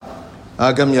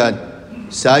今日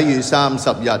11月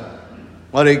30日，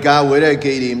我哋教會咧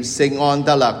紀念聖安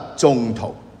德肋宗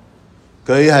徒。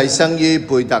佢係生於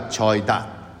貝特賽達，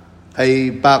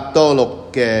係伯多祿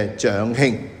嘅長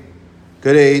兄。佢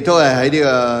哋都係喺呢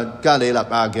個加里肋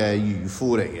亞嘅漁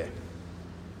夫嚟嘅。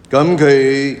咁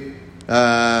佢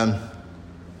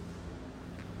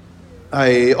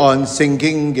係按聖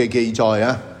經嘅記載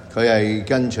啊，佢係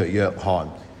跟隨約翰，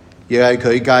亦係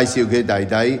佢介紹佢弟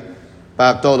弟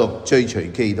伯多祿追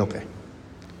隨基督嘅。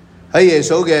喺耶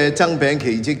穌嘅增餅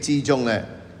奇蹟之中咧，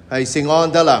係聖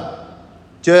安德肋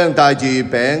將帶住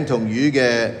餅同魚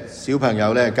嘅小朋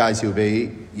友咧介紹俾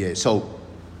耶穌。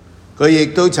佢亦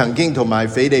都曾經同埋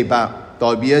斐理伯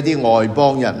代表一啲外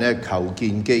邦人咧求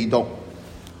見基督。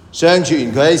相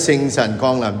傳佢喺聖神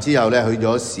降臨之後咧，去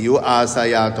咗小亞細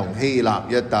亞同希臘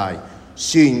一帶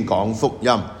宣講福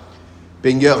音，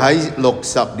並約喺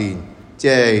60年，即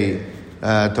係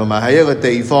同埋喺一個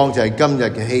地方就係今日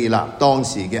嘅希臘，當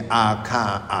時嘅亞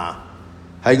卡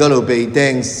亞，喺嗰度被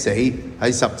釘死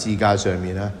喺十字架上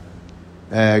面啦。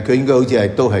佢應該好似係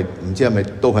都係唔知係咪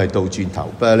都係倒轉頭，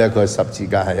不過咧個十字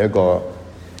架係一個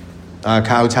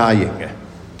交叉形嘅。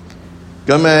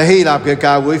咁希臘嘅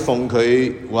教會奉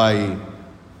佢為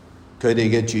佢哋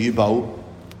嘅主保，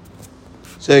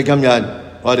所以今日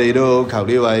我哋都求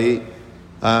呢位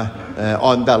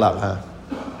安德肋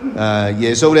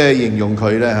耶穌咧形容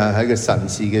佢咧喺個神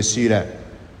視嘅書咧，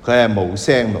佢係無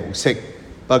聲無息，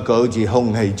不過好似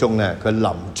空氣中咧佢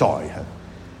臨在。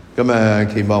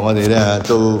咁期望我哋咧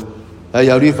都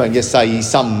有呢份嘅細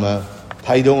心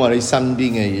睇到我哋身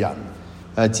邊嘅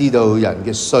人，知道人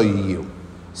嘅需要，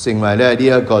成為咧呢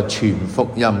一個傳福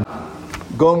音。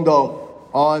恭讀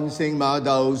按聖馬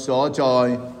竇所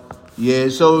載耶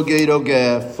穌基督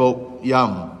嘅福音。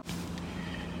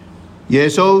耶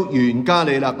穌沿加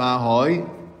里肋亞海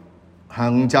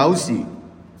行走時，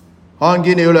看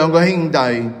見了兩個兄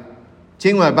弟，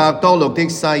稱為伯多祿的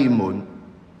西門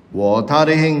和他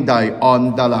的兄弟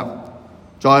安德肋，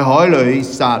在海裏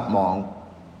撒網。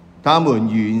他們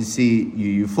原是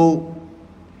漁夫。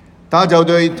他就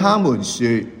對他們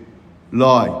說：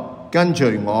來，跟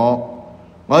隨我，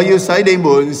我要使你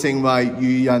們成為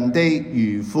漁人的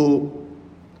漁夫。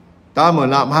他們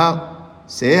立刻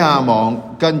捨下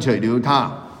網，跟隨了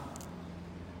他。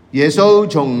耶穌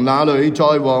從那裏再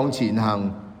往前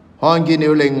行，看見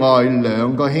了另外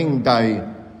兩個兄弟，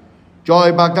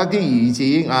載伯德的兒子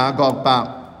雅各伯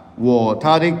和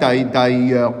他的弟弟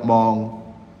若望，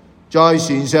在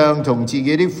船上同自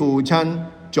己的父親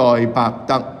載伯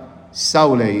德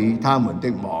修理他們的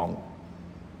網，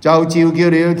就召叫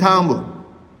了他們。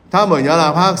他們也立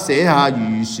刻捨下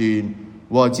漁船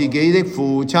和自己的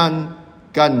父親，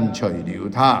跟隨了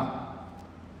他。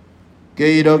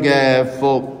基督嘅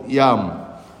福音。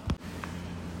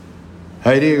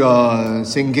喺呢個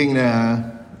聖經咧，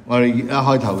我哋一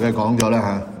開頭嘅講咗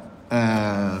啦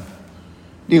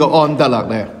呢個安德肋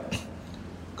咧，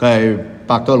佢係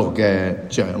伯多祿嘅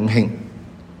長兄，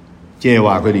即係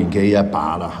話佢年紀一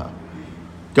把啦。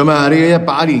咁呢一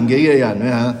把年紀嘅人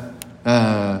咧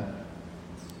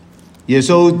耶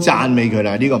穌讚美佢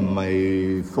啦。呢個唔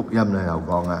係福音咧有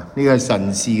講呢個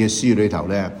神視嘅書裏頭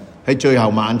咧，喺最後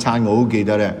晚餐我好記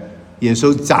得咧，耶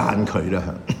穌讚佢啦。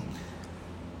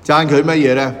讚佢乜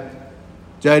嘢咧？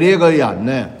就係呢一個人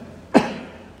咧，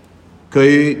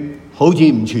佢好似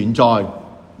唔存在，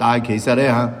但係其實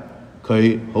咧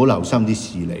佢好留心啲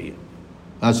事理。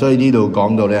所以呢度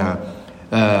講到咧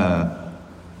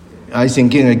喺聖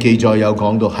經嘅記載有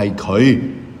講到係佢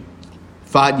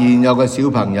發現有個小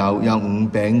朋友有5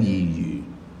餅2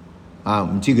魚，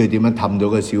唔知佢點樣氹到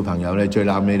個小朋友咧，最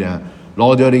後尾咧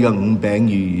攞咗呢個5餅2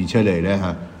魚出嚟咧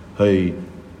去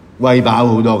餵飽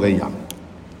好多嘅人。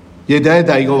亦喺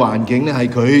第二個環境咧，係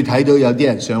佢睇到有啲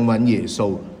人想揾耶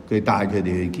穌，佢帶佢哋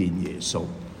去見耶穌。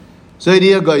所以呢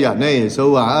一個人咧，耶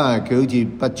穌話佢好似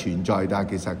不存在，但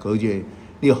係其實佢好似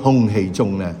呢個空氣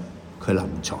中咧，佢臨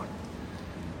在。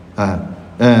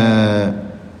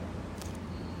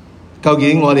究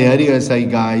竟我哋喺呢個世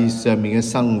界上面嘅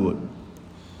生活，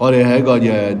我哋係一個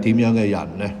點樣嘅人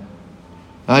咧？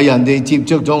人哋接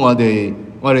觸咗我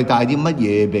哋帶啲乜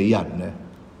嘢俾人咧？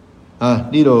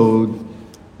呢度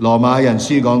羅馬人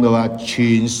書講到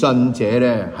傳信者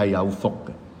咧係有福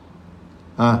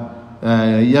嘅。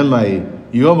因為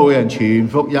如果冇人傳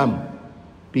福音，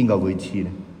邊個會知咧？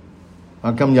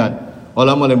今日我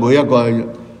諗我哋每一個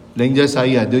領咗洗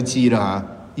嘅人都知啦。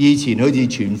以前好似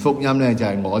傳福音咧，就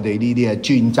係我哋呢啲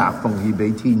專責奉獻俾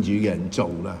天主嘅人做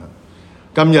啦。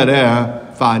今日咧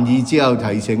梵二之後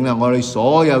提醒啦，我哋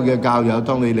所有嘅教友，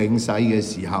當你領洗嘅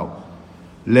時候，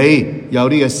你有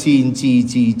呢個先知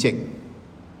之職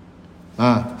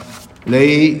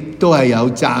你都係有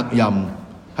責任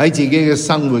喺自己嘅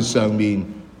生活上面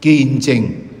見證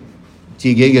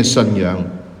自己嘅信仰，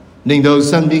令到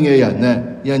身邊嘅人呢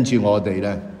因住我哋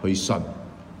呢去信。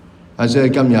所以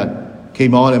今日期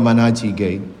望我哋問下自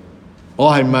己，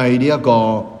我係咪呢一個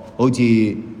好似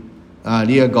呢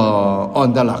一個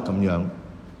安德肋咁樣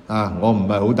我唔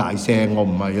係好大聲，我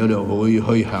唔係喺度好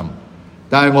虛冚，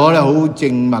但係我咧好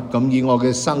靜默咁以我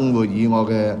嘅生活，以我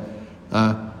嘅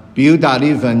表達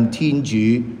呢份天主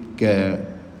嘅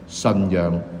信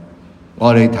仰。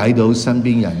我哋睇到身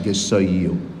邊人嘅需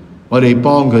要，我哋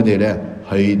幫佢哋咧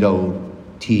去到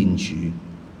天主，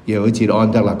亦好似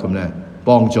安德肋咁咧，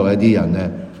幫助一啲人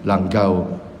咧能夠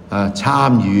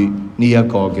參與呢一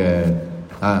個嘅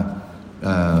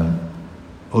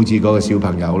好似嗰個小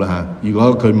朋友啦如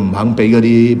果佢唔肯俾嗰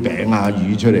啲餅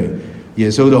魚出嚟，耶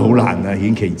穌都好難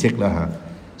顯奇蹟啦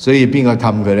所以邊個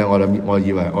氹佢咧？我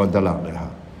以為安德肋嚟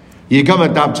而今日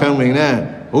答唱詠咧，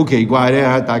好奇怪咧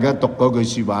大家讀嗰句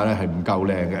説話咧係唔夠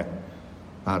靚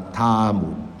嘅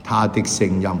他的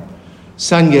聲音。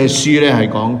新嘅書咧係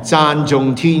講讚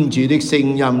頌天主的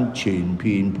聲音傳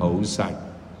遍普世。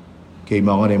期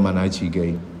望我哋問下自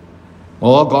己，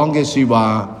我講嘅説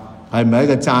話係咪一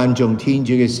個讚頌天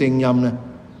主嘅聲音呢？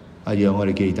讓我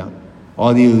哋記得，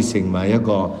我哋要成為一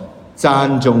個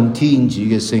讚頌天主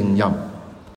嘅聲音。